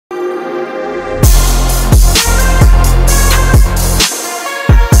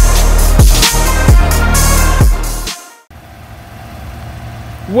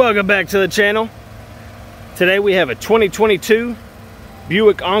Welcome back to the channel. Today we have a 2022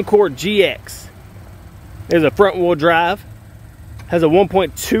 Buick Encore GX. It's a front wheel drive, has a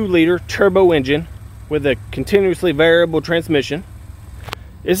 1.2 liter turbo engine with a continuously variable transmission.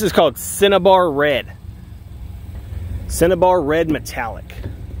 This is called Cinnabar Red. Cinnabar Red Metallic.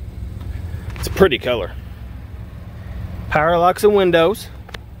 It's a pretty color. Power locks and windows.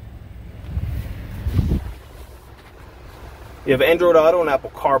 You have Android Auto and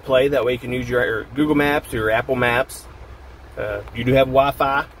Apple CarPlay. That way you can use your Google Maps or your Apple Maps. You do have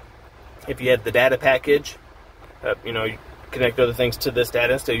Wi-Fi. If you had the data package, you connect other things to this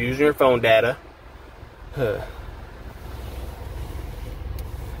data instead of using your phone data. But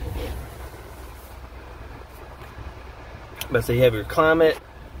so you have your climate,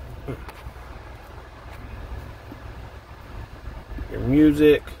 your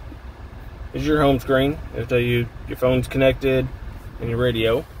music. This is your home screen. It'll tell you your phone's connected and your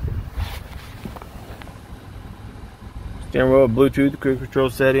radio. Steering wheel, Bluetooth, cruise control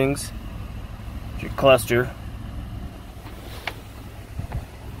settings, your cluster.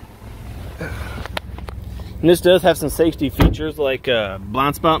 And this does have some safety features like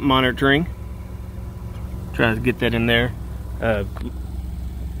blind spot monitoring. Try to get that in there. The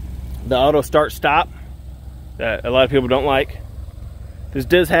auto start stop that a lot of people don't like. This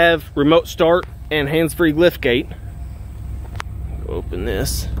does have remote start and hands-free liftgate. Open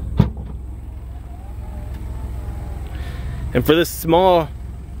this. And for this small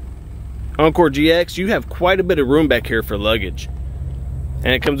Encore GX, you have quite a bit of room back here for luggage. And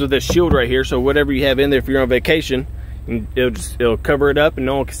it comes with this shield right here, so whatever you have in there, if you're on vacation, it'll cover it up and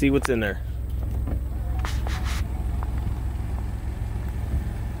no one can see what's in there.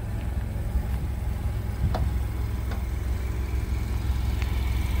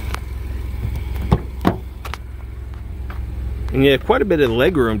 And you have quite a bit of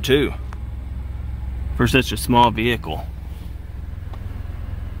leg room too for such a small vehicle.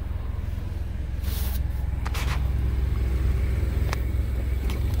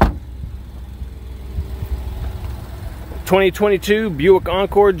 '22 Buick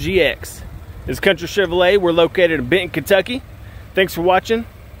Encore GX. This is Country Chevrolet. We're located in Benton, Kentucky. Thanks for watching.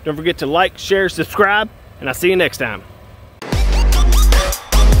 Don't forget to like, share, subscribe, and I'll see you next time.